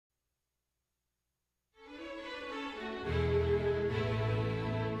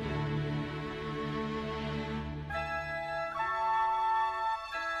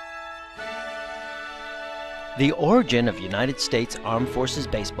The origin of United States Armed Forces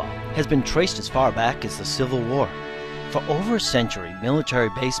baseball has been traced as far back as the Civil War. For over a century, military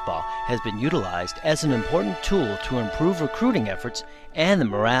baseball has been utilized as an important tool to improve recruiting efforts and the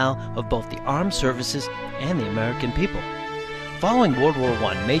morale of both the armed services and the American people. Following World War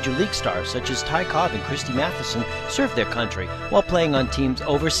I, Major League stars such as Ty Cobb and Christy Mathewson served their country while playing on teams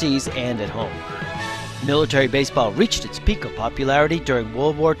overseas and at home. Military baseball reached its peak of popularity during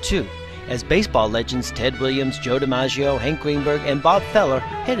World War II, as baseball legends Ted Williams, Joe DiMaggio, Hank Greenberg, and Bob Feller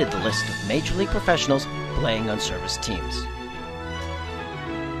headed the list of Major League professionals playing on service teams.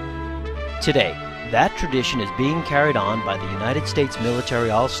 Today, that tradition is being carried on by the United States Military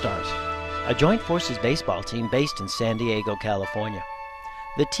All-Stars, a joint forces baseball team based in San Diego, California.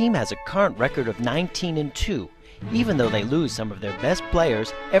 The team has a current record of 19-2, even though they lose some of their best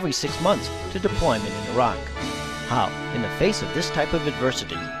players every 6 months to deployment in Iraq. How, in the face of this type of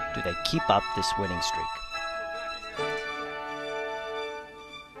adversity, do they keep up this winning streak?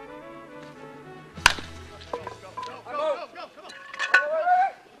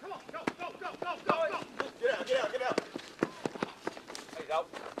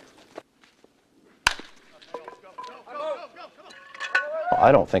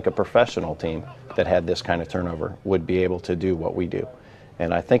 I don't think a professional team that had this kind of turnover would be able to do what we do.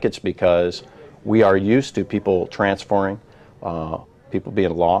 And I think it's because we are used to people transferring, people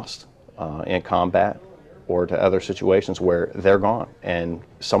being lost in combat or to other situations where they're gone and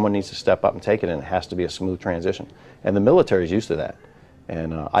someone needs to step up and take it, and it has to be a smooth transition. And the military is used to that.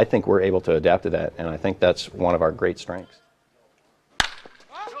 And I think we're able to adapt to that, and I think that's one of our great strengths.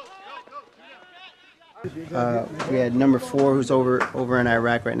 We had number 4, who's over in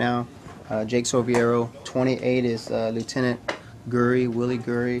Iraq right now, Jake Soviero. 28 is Lieutenant Gurry, Willie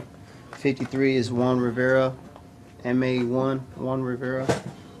Gurry. 53 is Juan Rivera, MA1, Juan Rivera.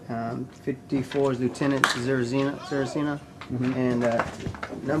 54 is Lieutenant Zaracina. And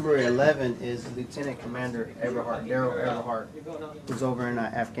number 11 is Lieutenant Commander Everhart, Daryl Everhart, who's over in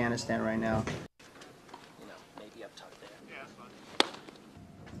Afghanistan right now.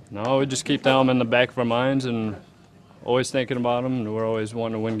 No, we just keep them in the back of our minds and always thinking about them, and we're always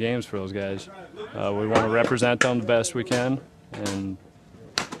wanting to win games for those guys. We want to represent them the best we can and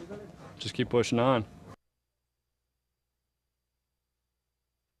just keep pushing on.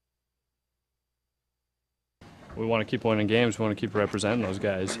 We want to keep winning games. We want to keep representing those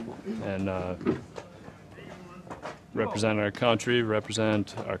guys and represent our country,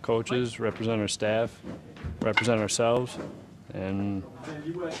 represent our coaches, represent our staff, represent ourselves. And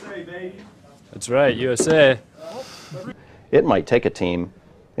that's right, USA. It might take a team,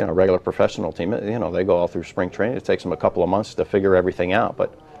 a regular professional team, they go all through spring training. It takes them a couple of months to figure everything out,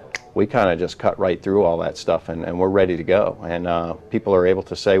 but we kind of just cut right through all that stuff and we're ready to go. And people are able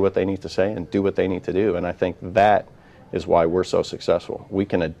to say what they need to say and do what they need to do. And I think that is why we're so successful. We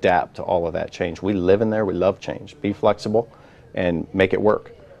can adapt to all of that change. We live in there, we love change. Be flexible and make it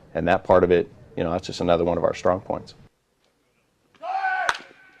work. And that part of it, that's just another one of our strong points.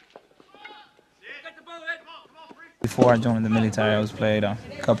 Before I joined the military, I was played a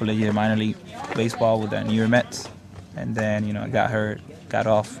couple of years minor league baseball with the New York Mets, and then I got hurt, got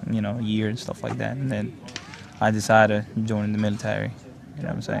off a year and stuff like that, and then I decided to join the military.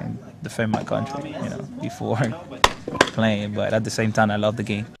 Defend my country, before playing, but at the same time I love the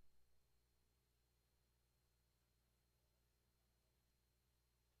game.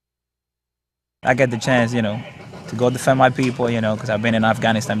 I get the chance, to go defend my people, because I've been in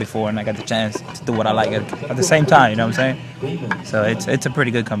Afghanistan before and I got the chance to do what I like at the same time, you know what I'm saying? So it's a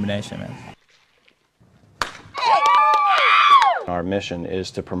pretty good combination, man. Our mission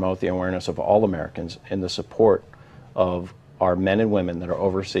is to promote the awareness of all Americans and the support of our men and women that are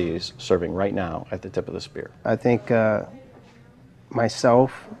overseas serving right now at the tip of the spear. I think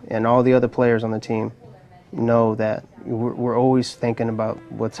myself and all the other players on the team know that we're always thinking about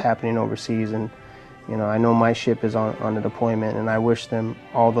what's happening overseas, and I know my ship is on a deployment, and I wish them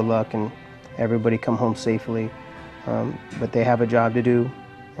all the luck and everybody come home safely. But they have a job to do,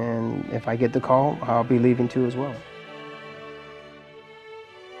 and if I get the call, I'll be leaving too as well.